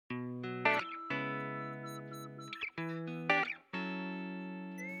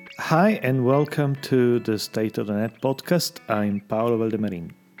Hi and welcome to the State of the Net podcast. I'm Paolo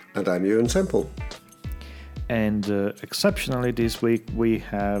Valdemarin. And I'm Ewan Semple. And exceptionally this week we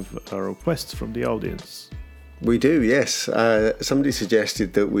have a request from the audience. We do, yes. Somebody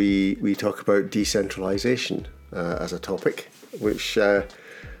suggested that we talk about decentralization as a topic, which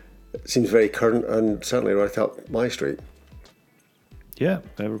seems very current and certainly right up my street. Yeah,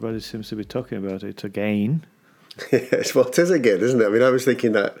 everybody seems to be talking about it again. Yes, well, it is again, isn't it? I mean, I was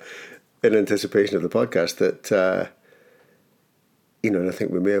thinking that in anticipation of the podcast that, and I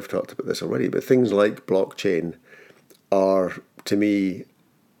think we may have talked about this already, but things like blockchain are, to me,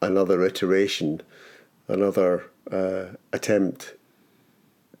 another iteration, another attempt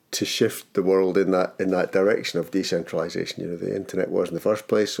to shift the world in that direction of decentralization. The internet was in the first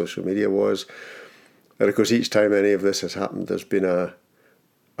place, social media was. And of course, each time any of this has happened, there's been a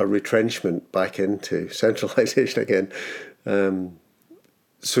retrenchment back into centralization again.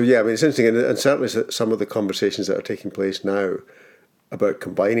 It's interesting, and certainly some of the conversations that are taking place now about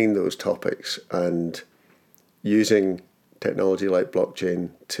combining those topics and using technology like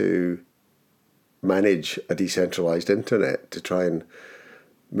blockchain to manage a decentralized internet, to try and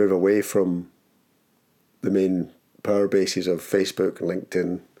move away from the main power bases of Facebook and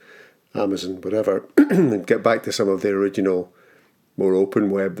LinkedIn, Amazon, whatever, and get back to some of the original more open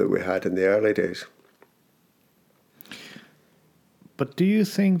web that we had in the early days. But do you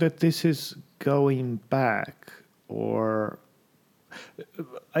think that this is going back, or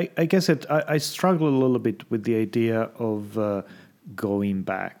I guess I struggle a little bit with the idea of going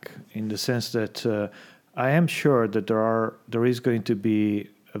back, in the sense that I am sure that there is going to be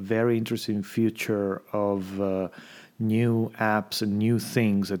a very interesting future of new apps and new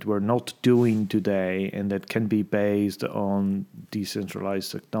things that we're not doing today and that can be based on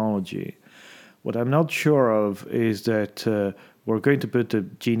decentralized technology. What I'm not sure of is that we're going to put the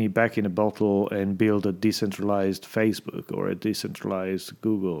genie back in a bottle and build a decentralized Facebook or a decentralized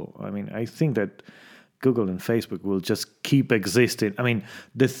Google. I mean, I think that Google and Facebook will just keep existing. I mean,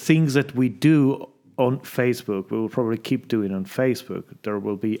 the things that we do on Facebook, we will probably keep doing on Facebook. There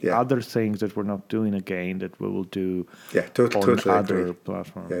will be other things that we're not doing again that we will do on other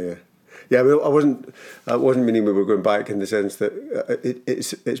platforms. Yeah, I mean, I wasn't meaning we were going back in the sense that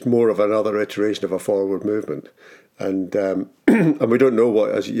it's more of another iteration of a forward movement, and and we don't know what.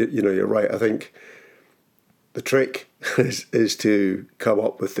 As you're right. I think the trick is to come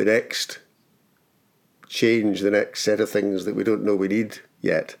up with the next change, the next set of things that we don't know we need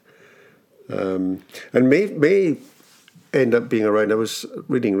yet, and may end up being around. I was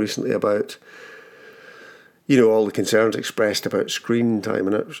reading recently about all the concerns expressed about screen time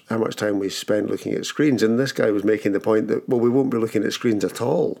and how much time we spend looking at screens. And this guy was making the point that, well, we won't be looking at screens at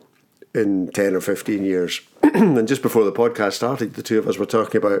all in 10 or 15 years. And just before the podcast started, the two of us were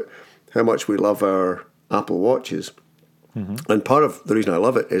talking about how much we love our Apple Watches. Mm-hmm. And part of the reason I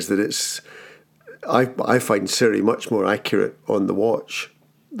love it is that I find Siri much more accurate on the watch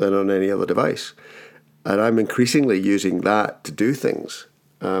than on any other device. And I'm increasingly using that to do things.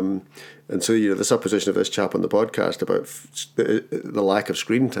 And so, the supposition of this chap on the podcast about the lack of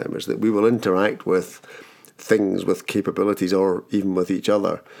screen time is that we will interact with things, with capabilities, or even with each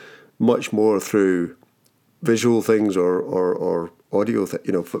other, much more through visual things or audio,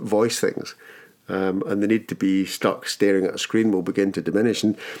 voice things. And the need to be stuck staring at a screen will begin to diminish.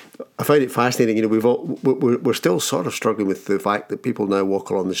 And I find it fascinating. We're still sort of struggling with the fact that people now walk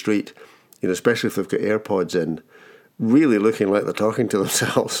along the street, especially if they've got AirPods in, really looking like they're talking to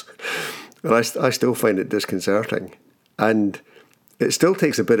themselves. And I still find it disconcerting. And it still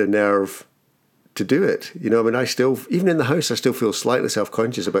takes a bit of nerve to do it. I still, even in the house, I still feel slightly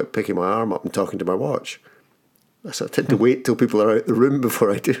self-conscious about picking my arm up and talking to my watch. So I tend to wait till people are out the room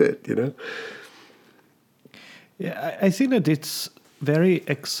before I do it, Yeah, I think that it's very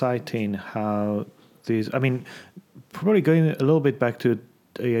exciting how probably going a little bit back to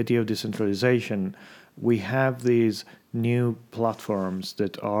the idea of decentralization, we have these new platforms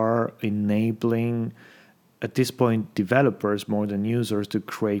that are enabling, at this point, developers more than users to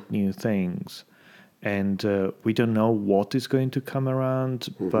create new things. And we don't know what is going to come around,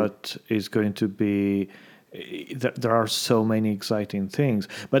 mm-hmm. but it's going to be... There are so many exciting things.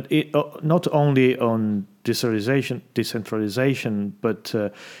 But not only on decentralization, but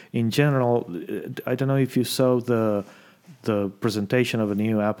in general, I don't know if you saw the presentation of a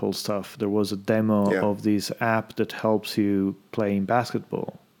new Apple stuff. There was a demo of this app that helps you playing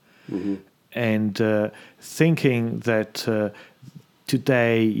basketball. Mm-hmm. And thinking that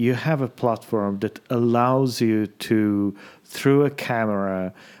today you have a platform that allows you to, through a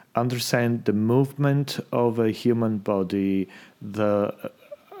camera, understand the movement of a human body,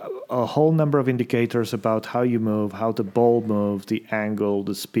 a whole number of indicators about how you move, how the ball moves, the angle,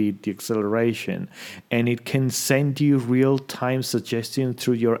 the speed, the acceleration, and it can send you real-time suggestions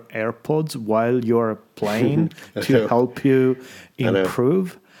through your AirPods while you're playing to help you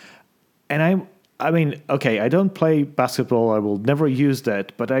improve. And I mean, okay, I don't play basketball. I will never use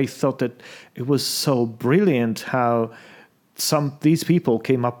that. But I thought that it was so brilliant how these people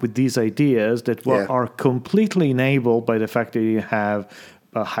came up with these ideas that are completely enabled by the fact that you have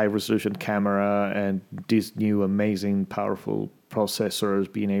a high-resolution camera and these new amazing, powerful processors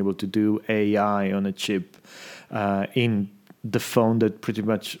being able to do AI on a chip in the phone that pretty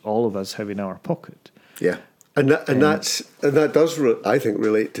much all of us have in our pocket. Yeah. And that does, I think,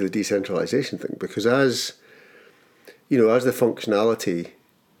 relate to the decentralization thing, because as the functionality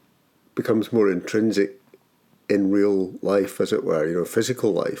becomes more intrinsic in real life, as it were,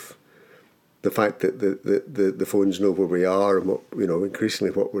 physical life, the fact that the phones know where we are and what,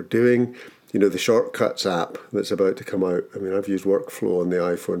 increasingly what we're doing, the Shortcuts app that's about to come out. I mean, I've used Workflow on the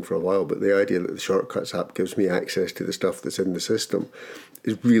iPhone for a while, but the idea that the Shortcuts app gives me access to the stuff that's in the system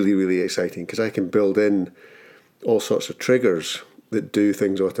is really, really exciting, because I can build in all sorts of triggers that do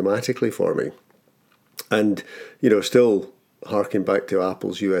things automatically for me. And, still harking back to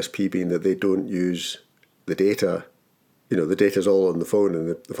Apple's USP being that they don't use the data. The data's all on the phone and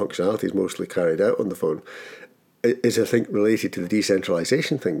the functionality is mostly carried out on the phone, is, I think, related to the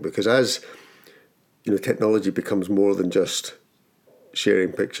decentralization thing. Because as, technology becomes more than just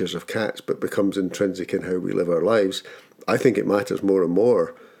sharing pictures of cats, but becomes intrinsic in how we live our lives, I think it matters more and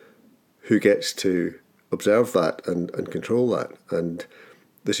more who gets to observe that and control that. And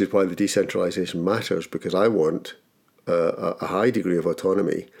this is why the decentralization matters, because I want a high degree of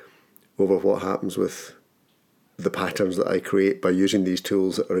autonomy over what happens with the patterns that I create by using these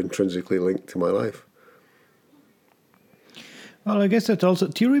tools that are intrinsically linked to my life. Well, I guess that also...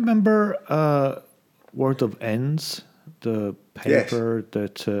 Do you remember World of Ends, the paper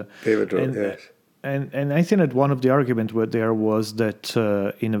that... David wrote, yes. And I think that one of the arguments there was that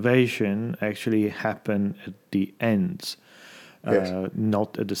innovation actually happened at the ends,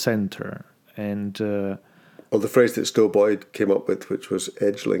 not at the center. And the phrase that Stowe Boyd came up with, which was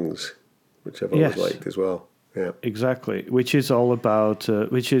edgelings, which I've always liked as well. Yeah, exactly. Which is all about,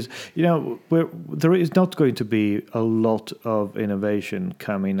 there is not going to be a lot of innovation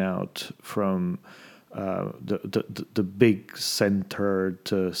coming out from the big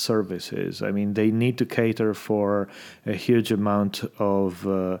centered services. I mean, they need to cater for a huge amount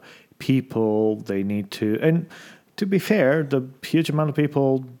of people. They need to, and to be fair, the huge amount of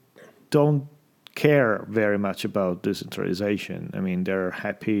people don't care very much about decentralization. I mean, they're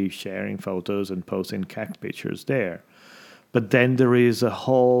happy sharing photos and posting cat pictures there. But then there is a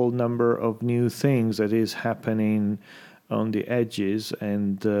whole number of new things that is happening on the edges,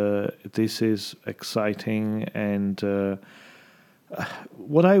 and this is exciting. And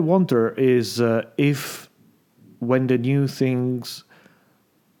what I wonder is if when the new things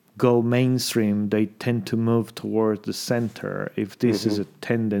go mainstream, they tend to move towards the center. If this is a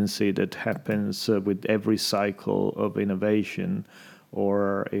tendency that happens with every cycle of innovation,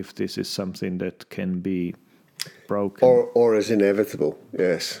 or if this is something that can be broken. Or is inevitable,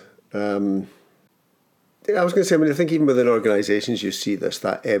 yes. I was going to say, I think even within organisations you see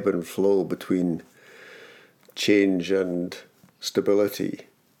that ebb and flow between change and stability,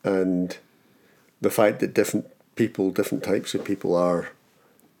 and the fact that different types of people are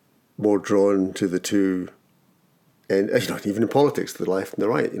more drawn to the two, and even in politics, the left and the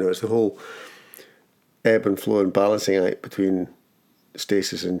right. It's the whole ebb and flow and balancing act between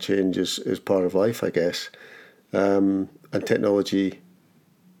stasis and change is part of life, I guess. And technology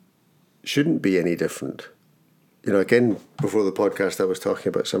shouldn't be any different. Again, before the podcast, I was talking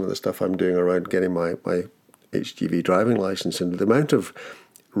about some of the stuff I'm doing around getting my HGV driving license, and the amount of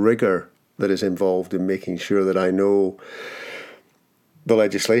rigor that is involved in making sure that I know the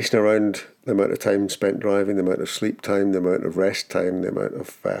legislation around the amount of time spent driving, the amount of sleep time, the amount of rest time, the amount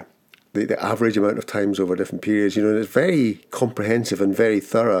of the average amount of times over different periods. And it's very comprehensive and very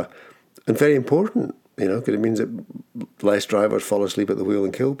thorough and very important. Because it means that less drivers fall asleep at the wheel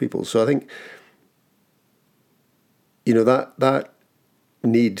and kill people. So I think, that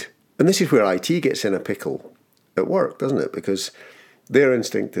need, and this is where IT gets in a pickle at work, doesn't it? Because their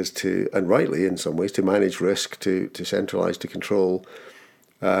instinct is to, and rightly in some ways, to manage risk, to centralise, to control,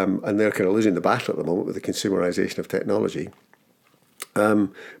 and they're kind of losing the battle at the moment with the consumerisation of technology.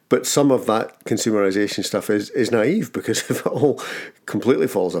 But some of that consumerisation stuff is naive, because if it all completely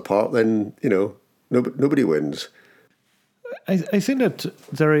falls apart, then, nobody wins. I think that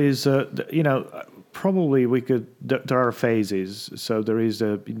there is, probably we could. There are phases. So there is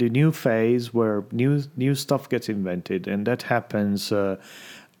the new phase where new stuff gets invented, and that happens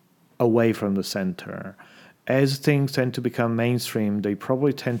away from the center. As things tend to become mainstream, they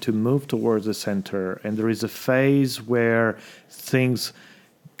probably tend to move towards the center, and there is a phase where things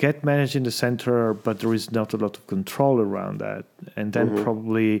get managed in the center, but there is not a lot of control around that, and then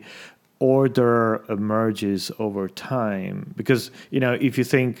probably order emerges over time. Because if you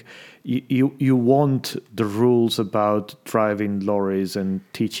think you want the rules about driving lorries and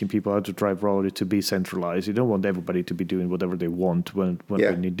teaching people how to drive lorries to be centralized, you don't want everybody to be doing whatever they want when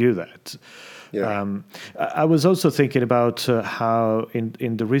you do that. Yeah. I was also thinking about how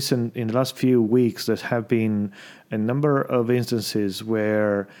in the last few weeks there have been a number of instances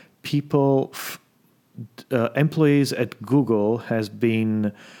where people, employees at Google, has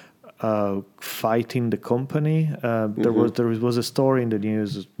been fighting the company. There was a story in the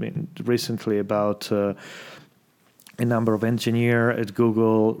news recently about a number of engineers at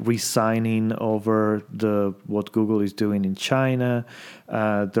Google resigning over what Google is doing in China.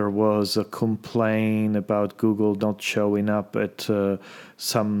 There was a complaint about Google not showing up at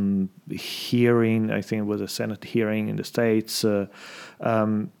some hearing. I think it was a Senate hearing in the States.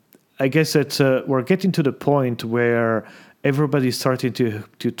 I guess that we're getting to the point where everybody's starting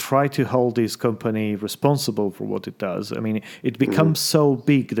to try to hold this company responsible for what it does. I mean, it becomes so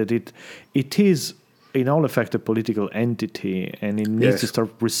big that it is, in all effect, a political entity, and it needs to start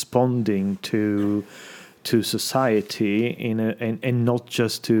responding to society and not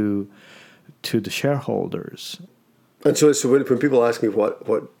just to the shareholders. And so when people ask me what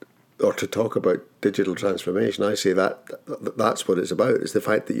or to talk about digital transformation, I say that's what it's about. It's the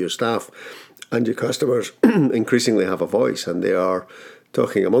fact that your staff and your customers increasingly have a voice, and they are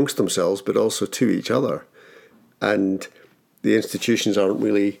talking amongst themselves, but also to each other. And the institutions aren't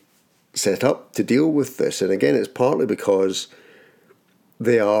really set up to deal with this. And again, it's partly because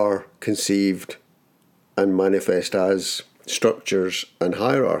they are conceived and manifest as structures and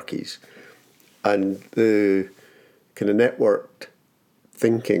hierarchies. And the kind of networked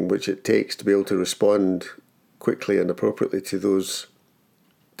thinking which it takes to be able to respond quickly and appropriately to those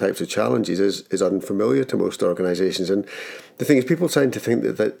types of challenges is unfamiliar to most organizations. And the thing is, people tend to think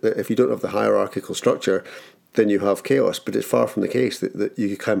that if you don't have the hierarchical structure, then you have chaos. But it's far from the case that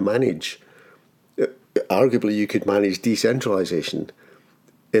you can manage. Arguably, you could manage decentralization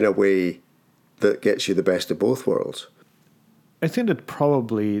in a way that gets you the best of both worlds. I think that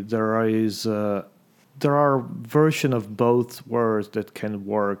probably there are versions of both worlds that can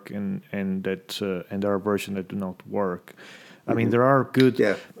work, and there are versions that do not work. I mean, there are good.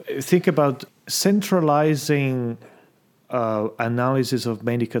 Yeah. Think about centralizing analysis of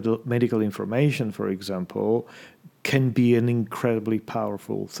medical information, for example, can be an incredibly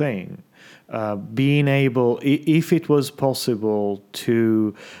powerful thing. Being able, if it was possible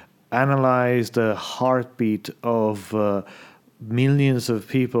to analyze the heartbeat of millions of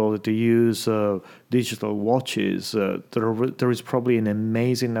people that use digital watches, there is probably an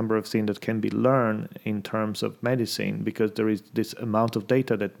amazing number of things that can be learned in terms of medicine, because there is this amount of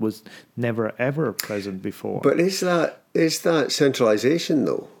data that was never ever present before. But is that centralization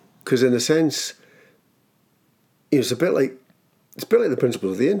though? Because in a sense, it's a bit like the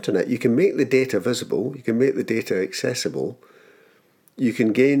principles of the internet. You can make the data visible, you can make the data accessible, you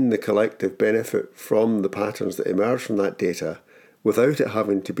can gain the collective benefit from the patterns that emerge from that data without it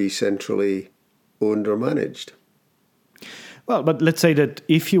having to be centrally owned or managed. Well, but let's say that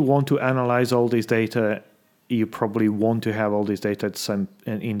if you want to analyze all this data, you probably want to have all this data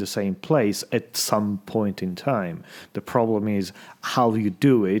in the same place at some point in time. The problem is how you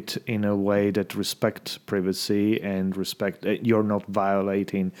do it in a way that respects privacy and you're not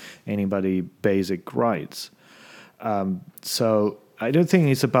violating anybody's basic rights. So I don't think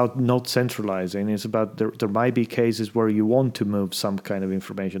it's about not centralizing. It's about there might be cases where you want to move some kind of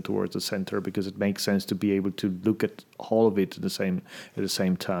information towards the center because it makes sense to be able to look at all of it at the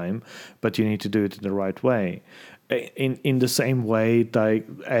same time, but you need to do it in the right way. In the same way,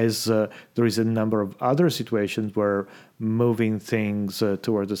 as there is a number of other situations where moving things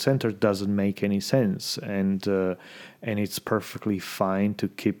toward the center doesn't make any sense, and it's perfectly fine to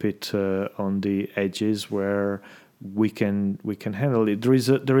keep it on the edges where we can handle it.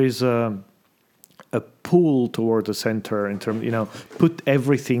 There is a pull toward the center in terms, put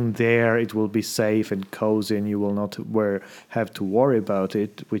everything there. It will be safe and cozy, and you will not have to worry about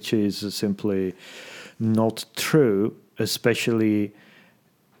it, which is simply not true. Especially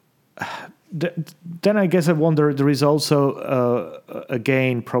then, I guess I wonder. There is also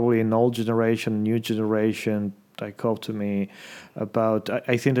again probably an old generation, new generation dichotomy. about.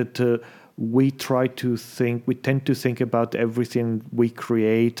 I think that we tend to think about everything we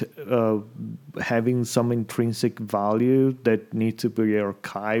create having some intrinsic value that needs to be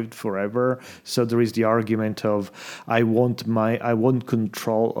archived forever. So there is the argument of I want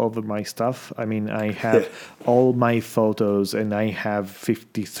control over my stuff. I mean, I have all my photos and I have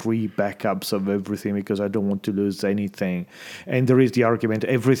 53 backups of everything because I don't want to lose anything. And there is the argument,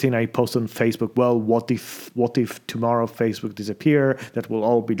 everything I post on Facebook, well, what if tomorrow Facebook disappear? That will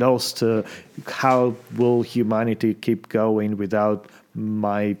all be lost. How will humanity keep going without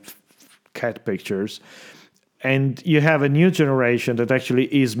my cat pictures? And you have a new generation that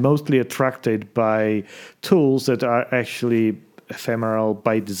actually is mostly attracted by tools that are actually ephemeral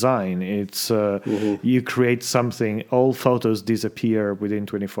by design. It's you create something, all photos disappear within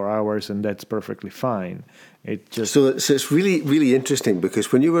 24 hours, and that's perfectly fine. So it's really, really interesting,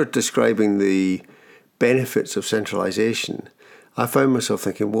 because when you were describing the benefits of centralization, I found myself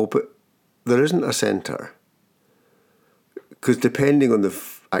thinking, well, but there isn't a centre. Because depending on the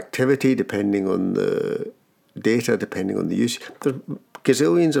activity, depending on the data, depending on the use, there's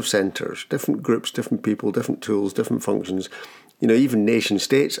gazillions of centres, different groups, different people, different tools, different functions. You know, even nation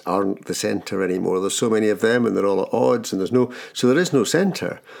states aren't the centre anymore. There's so many of them, and they're all at odds, and so there is no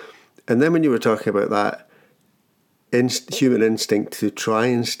centre. And then when you were talking about that human instinct to try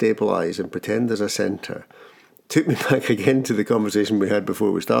and stabilise and pretend there's a centre, took me back again to the conversation we had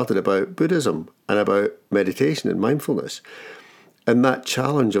before we started about Buddhism and about meditation and mindfulness, and that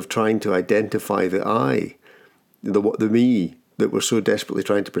challenge of trying to identify the I, the me that we're so desperately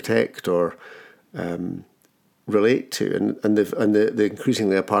trying to protect or relate to, and the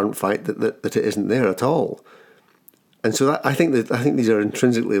increasingly apparent fact that it isn't there at all. And so I think these are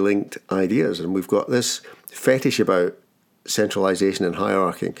intrinsically linked ideas, and we've got this fetish about centralisation and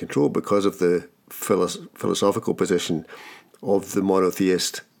hierarchy and control because of the philosophical position of the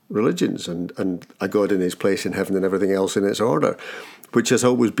monotheist religions and a God in his place in heaven and everything else in its order, which has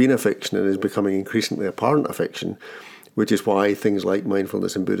always been a fiction and is becoming increasingly apparent a fiction, which is why things like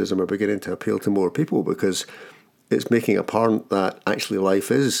mindfulness and Buddhism are beginning to appeal to more people, because it's making apparent that actually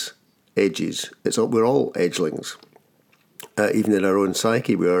life is edges. We're all edgelings. Even in our own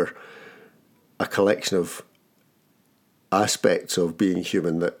psyche, we are a collection of aspects of being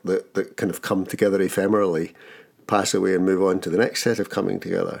human that kind of come together ephemerally, pass away and move on to the next set of coming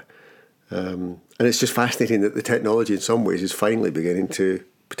together. And it's just fascinating that the technology in some ways is finally beginning to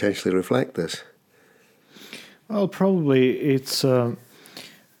potentially reflect this. Well, probably it's a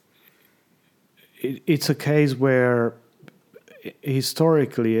case where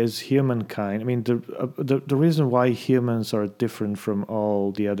historically, as humankind, I mean, the reason why humans are different from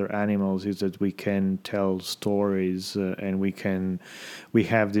all the other animals is that we can tell stories and we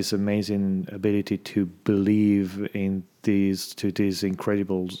have this amazing ability to believe in these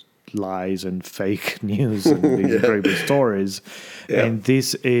incredible lies and fake news and these incredible stories, and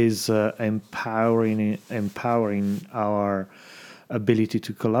this is empowering our ability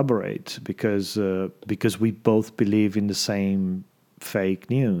to collaborate because we both believe in the same fake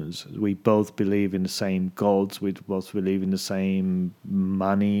news. We both believe in the same gods. We both believe in the same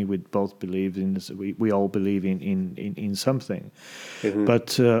money. We both believe in this, we all believe in something. Mm-hmm.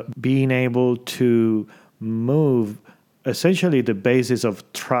 But being able to move essentially the basis of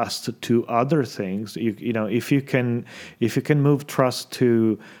trust to other things, you know, if you can move trust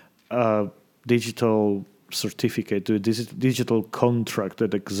to digital certificate, to this digital contract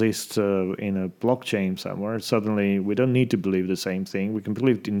that exists in a blockchain somewhere, suddenly we don't need to believe the same thing. We can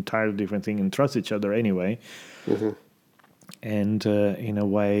believe the entirely different thing and trust each other anyway. Mm-hmm. And in a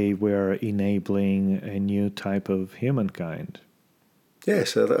way, we're enabling a new type of humankind.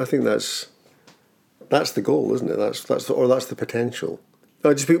 Yes, I think that's the goal, isn't it? That's the potential.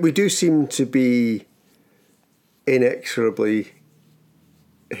 We do seem to be inexorably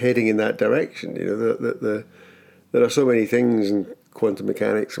heading in that direction. You know, there are so many things in quantum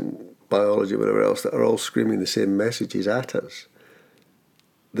mechanics and biology, whatever else, that are all screaming the same messages at us,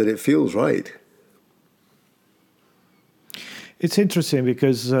 that it feels right. It's interesting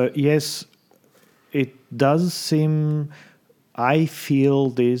because, yes, it does seem, I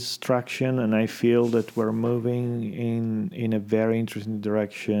feel this traction and I feel that we're moving in a very interesting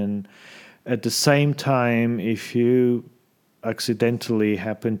direction. At the same time, if you accidentally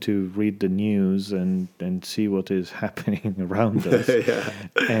happen to read the news and see what is happening around us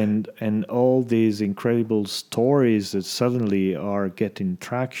and all these incredible stories that suddenly are getting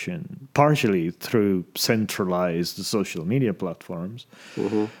traction, partially through centralized social media platforms,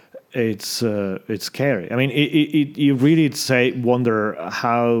 mm-hmm. it's scary. I mean, you really wonder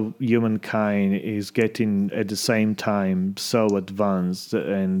how humankind is getting at the same time so advanced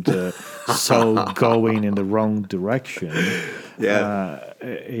and so going in the wrong direction. Yeah,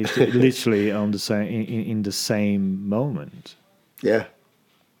 it's literally on the same in the same moment. yeah.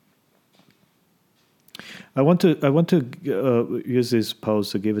 I want to use this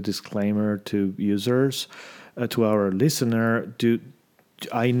post to give a disclaimer to users, to our listener.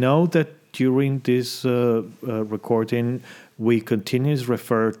 I know that during this recording, we continuously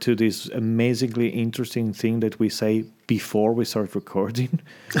refer to this amazingly interesting thing that we say before we start recording.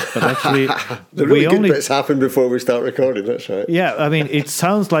 But actually, the really good bits happen before we start recording, that's right. Yeah, I mean, it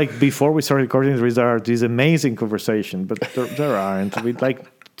sounds like before we start recording, there are these amazing conversations, but there aren't. We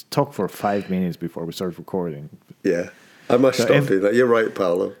talk for 5 minutes before we start recording. Yeah. I must stop doing that. You're right,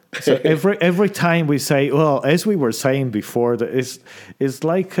 Paolo. So every time we say, well, as we were saying before, that it's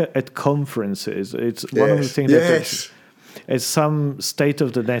like at conferences. It's one of the things that at some state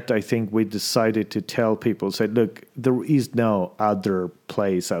of the net, I think we decided to tell people, say, look, there is no other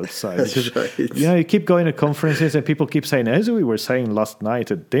place outside. That's right. You keep going to conferences and people keep saying, as we were saying last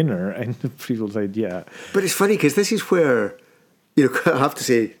night at dinner, and people say, yeah. But it's funny because this is where, I have to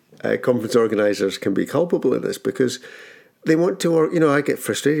say, conference organisers can be culpable in this because they want to, or I get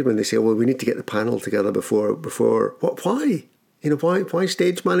frustrated when they say, "Well, we need to get the panel together before." What? Why? Why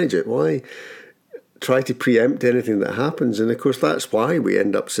stage manage it? Why try to preempt anything that happens? And of course, that's why we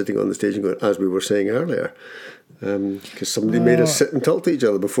end up sitting on the stage and going, as we were saying earlier, because somebody made us sit and talk to each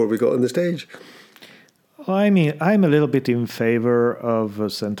other before we got on the stage. I mean, I'm a little bit in favor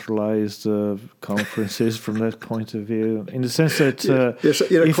of centralized conferences from that point of view, in the sense that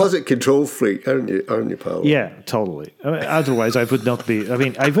you're a closet control freak, aren't you, Paolo? Yeah, totally. Otherwise, I would not be. I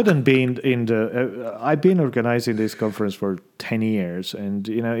mean, I wouldn't be in the. I've been organizing this conference for 10 years, and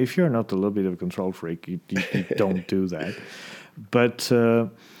if you're not a little bit of a control freak, you don't do that. But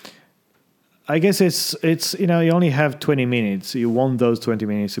I guess it's you only have 20 minutes. You want those 20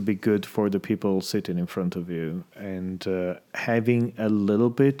 minutes to be good for the people sitting in front of you, and having a little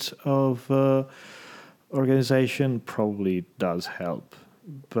bit of organization probably does help.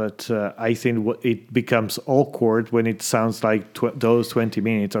 But I think it becomes awkward when it sounds like those 20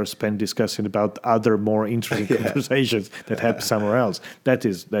 minutes are spent discussing about other more interesting conversations that happen somewhere else. That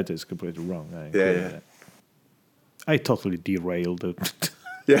is completely wrong. I totally derailed it.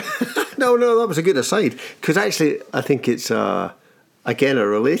 Yeah, no, that was a good aside. Because actually, I think it's, again, a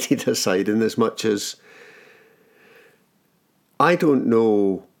related aside in as much as I don't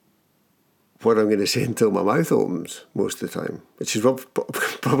know what I'm going to say until my mouth opens most of the time, which is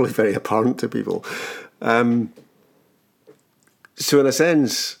probably very apparent to people. So in a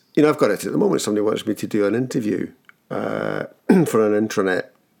sense, I've got it at the moment. Somebody wants me to do an interview for an intranet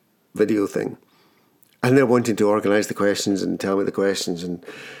video thing. And they're wanting to organise the questions and tell me the questions, and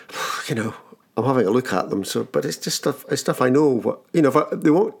I'm having a look at them. So, but it's just stuff. It's stuff I know. If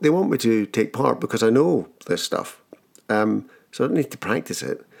they want me to take part because I know this stuff. So I don't need to practice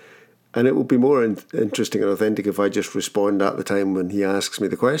it, and it will be more interesting and authentic if I just respond at the time when he asks me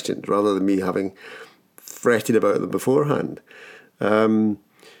the questions, rather than me having fretted about them beforehand.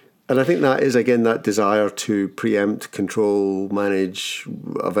 And I think that is, again, that desire to preempt, control, manage,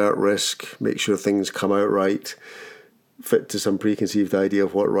 avert risk, make sure things come out right, fit to some preconceived idea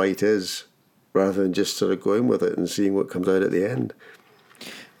of what right is, rather than just sort of going with it and seeing what comes out at the end.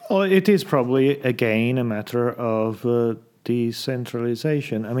 Well, it is probably, again, a matter of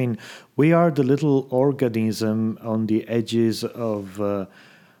decentralization. I mean, we are the little organism on the edges of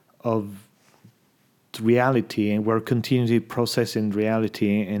reality, and we're continually processing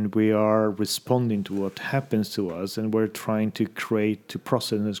reality, and we are responding to what happens to us, and we're trying to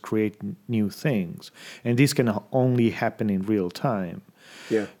process and create new things, and this can only happen in real time.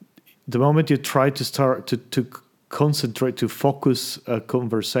 Yeah. The moment you try to start to concentrate, to focus a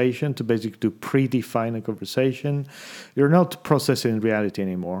conversation, to basically to predefine a conversation, you're not processing reality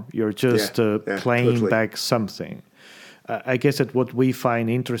anymore. You're just playing back something. I guess that what we find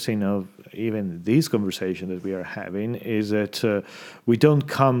interesting of even this conversation that we are having is that we don't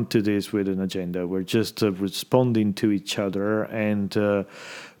come to this with an agenda. We're just responding to each other, and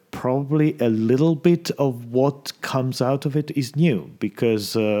probably a little bit of what comes out of it is new,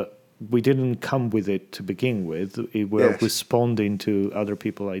 because we didn't come with it to begin with. We're responding to other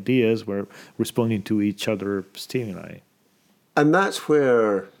people's ideas. We're responding to each other's stimuli. And that's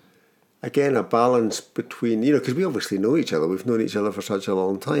where, again, a balance between, because we obviously know each other. We've known each other for such a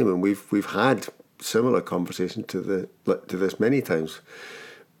long time, and we've had similar conversations to this many times.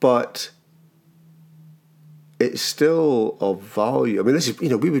 But it's still of value. I mean, this is,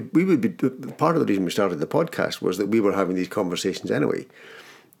 we would be, part of the reason we started the podcast was that we were having these conversations anyway.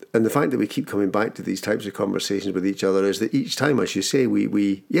 And the fact that we keep coming back to these types of conversations with each other is that each time, as you say,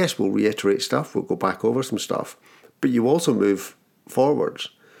 we'll reiterate stuff, we'll go back over some stuff, but you also move forwards.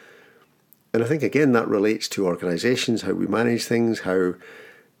 And I think, again, that relates to organisations, how we manage things, how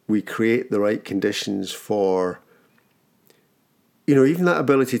we create the right conditions for, even that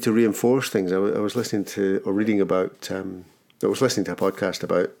ability to reinforce things. I was listening to, or reading about, I was listening to a podcast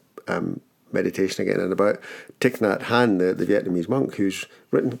about meditation again, and about Thich Nhat Hanh, the Vietnamese monk, who's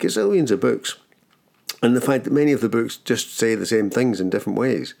written gazillions of books, and the fact that many of the books just say the same things in different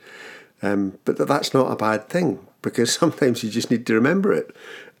ways. But that's not a bad thing, because sometimes you just need to remember it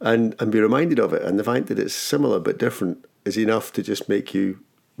and be reminded of it. And the fact that it's similar but different is enough to just make you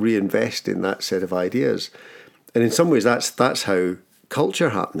reinvest in that set of ideas. And in some ways, that's how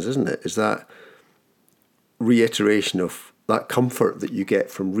culture happens, isn't it? Is that reiteration of that comfort that you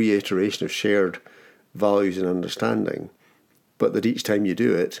get from reiteration of shared values and understanding, but that each time you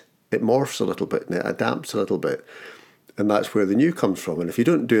do it, it morphs a little bit and it adapts a little bit. And that's where the new comes from. And if you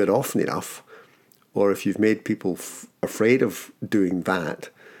don't do it often enough, or if you've made people afraid of doing that,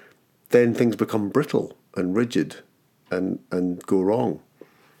 then things become brittle and rigid and go wrong.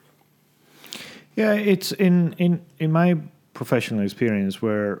 Yeah, it's in my professional experience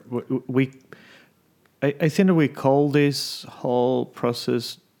where I think that we call this whole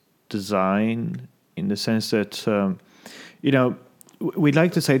process design, in the sense that, we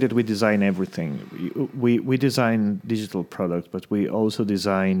like to say that we design everything. We design digital products, but we also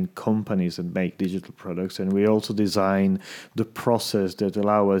design companies that make digital products, and we also design the process that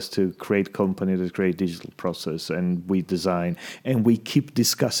allow us to create companies that create digital process, and we design, and we keep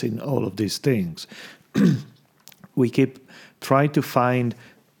discussing all of these things. We keep trying to find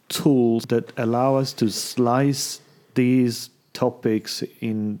tools that allow us to slice these topics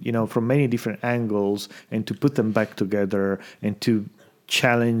in, from many different angles, and to put them back together and to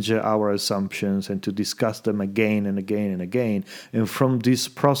challenge our assumptions and to discuss them again and again and again. And from this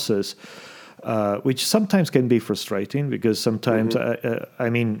process, which sometimes can be frustrating, because sometimes, I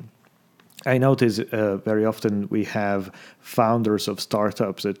notice very often we have founders of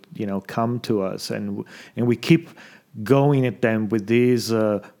startups that, come to us, and we keep going at them with these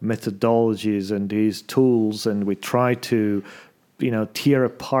methodologies and these tools, and we try to, tear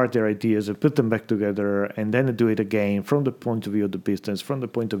apart their ideas and put them back together, and then do it again from the point of view of the business, from the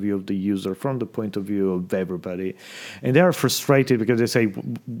point of view of the user, from the point of view of everybody. And they are frustrated because they say,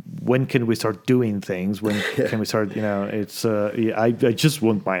 when can we start doing things? When can we start, I just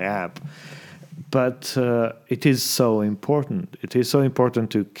want my app. But it is so important. It is so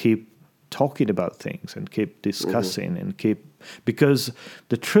important to keep talking about things and keep discussing and because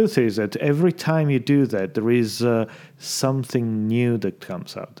the truth is that every time you do that, there is something new that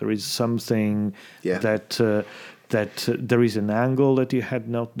comes out. There is something that there is an angle that you had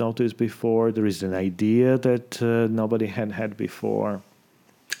not noticed before. There is an idea that nobody had before.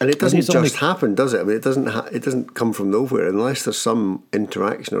 And it doesn't just happen, does it? I mean, it doesn't come from nowhere unless there's some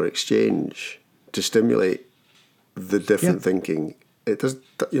interaction or exchange to stimulate the different thinking. It does,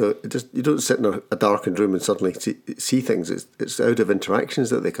 you don't sit in a darkened room and suddenly see things. It's out of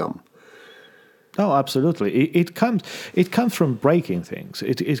interactions that they come. Oh, absolutely. It comes from breaking things.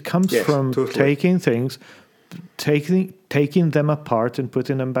 It comes from totally. taking things, taking them apart and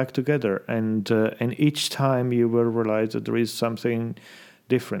putting them back together. And each time you will realize that there is something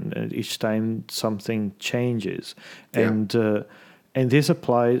different, and each time something changes. And this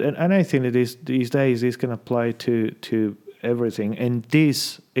applies, and I think it is these days this can apply to everything. And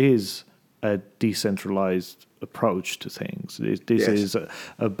this is a decentralized approach to things. This is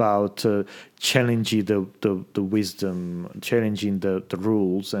about challenging the wisdom, challenging the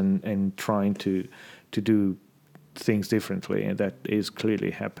rules, and trying to do things differently. And that is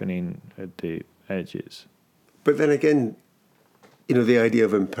clearly happening at the edges. But then again, the idea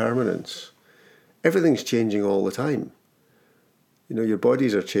of impermanence. Everything's changing all the time. Your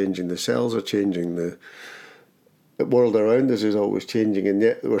bodies are changing, the cells are changing, the world around us is always changing, and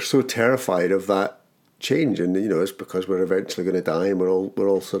yet we're so terrified of that change. And it's because we're eventually going to die, and we're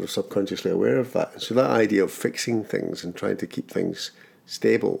all sort of subconsciously aware of that. And so that idea of fixing things and trying to keep things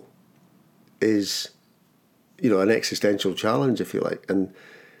stable is, an existential challenge, if you like.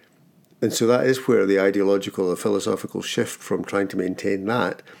 And so that is where the ideological or philosophical shift from trying to maintain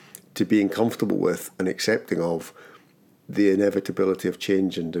that to being comfortable with and accepting of the inevitability of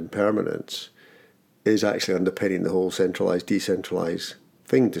change and impermanence is actually underpinning the whole centralised, decentralised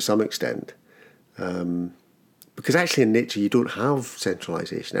thing to some extent. Because actually in nature you don't have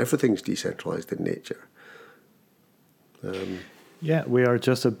centralisation. Everything's decentralised in nature. Yeah, we are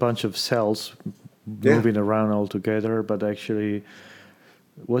just a bunch of cells moving around all together, but actually,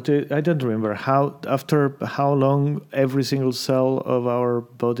 I don't remember after how long every single cell of our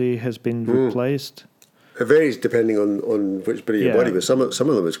body has been replaced. It varies depending on which bit of your body, but some of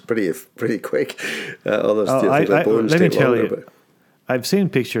them is pretty quick. Others, things like bones let me take tell longer. you, But I've seen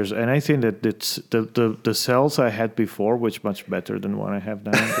pictures, and I think that it's the cells I had before, which much better than what I have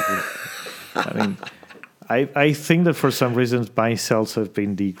now. I mean, I think that for some reasons my cells have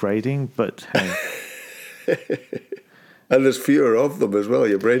been degrading, but hey. And there's fewer of them as well.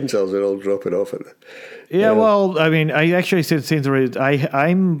 Your brain cells are all dropping off it. Yeah, well, I mean, I actually said since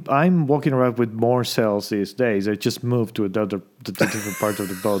I'm walking around with more cells these days. I just moved to the different part of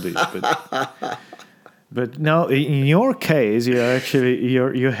the body, but no. In your case,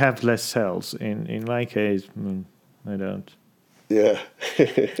 you have less cells. In my case, I don't. Yeah,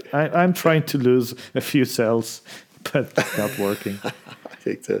 I'm trying to lose a few cells, but it's not working. I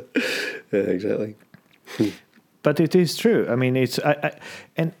think so. Yeah, exactly. But it is true. I mean,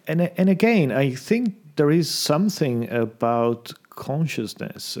 and again, I think there is something about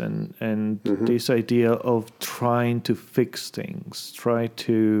consciousness and this idea of trying to fix things, try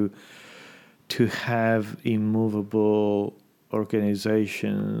to have immovable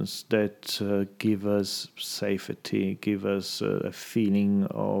organizations that give us safety, give us a feeling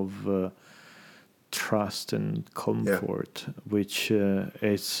of trust and comfort, which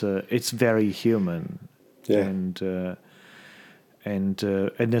it's very human. Yeah. And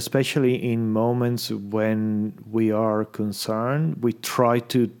especially in moments when we are concerned, we try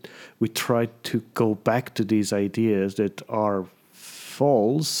to go back to these ideas that are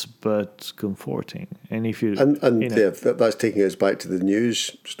false but comforting. And if you that's taking us back to the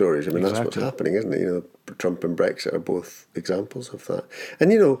news stories. I mean, Exactly. That's what's happening, isn't it? Trump and Brexit are both examples of that.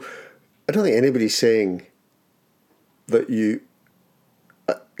 And I don't think anybody's saying that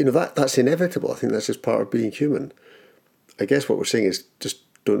that's inevitable. I think that's just part of being human. I guess what we're saying is just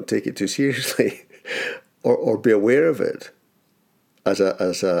don't take it too seriously, or be aware of it as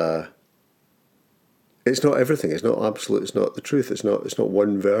a. It's not everything. It's not absolute. It's not the truth. It's not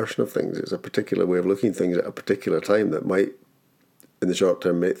one version of things. It's a particular way of looking at things at a particular time that might, in the short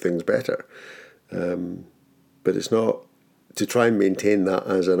term, make things better. But it's not to try and maintain that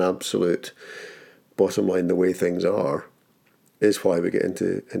as an absolute bottom line. The way things are is why we get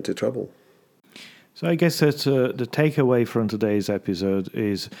into trouble. So I guess that the takeaway from today's episode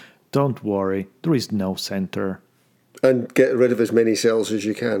is don't worry, there is no center. And get rid of as many cells as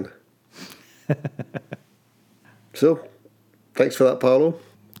you can. So, thanks for that, Paolo.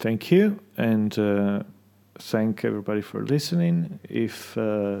 Thank you, and thank everybody for listening. If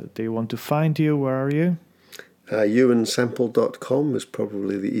they want to find you, where are you? ewansample.com is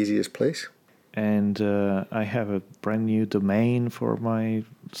probably the easiest place. And I have a brand new domain for my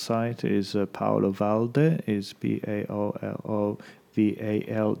site. Is Paolo Valde, is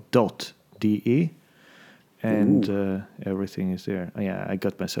PaoloVal.de, and everything is there. Yeah, I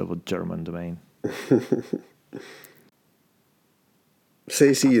got myself a German domain.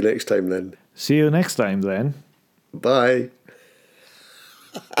 See you next time then. See you next time then. Bye.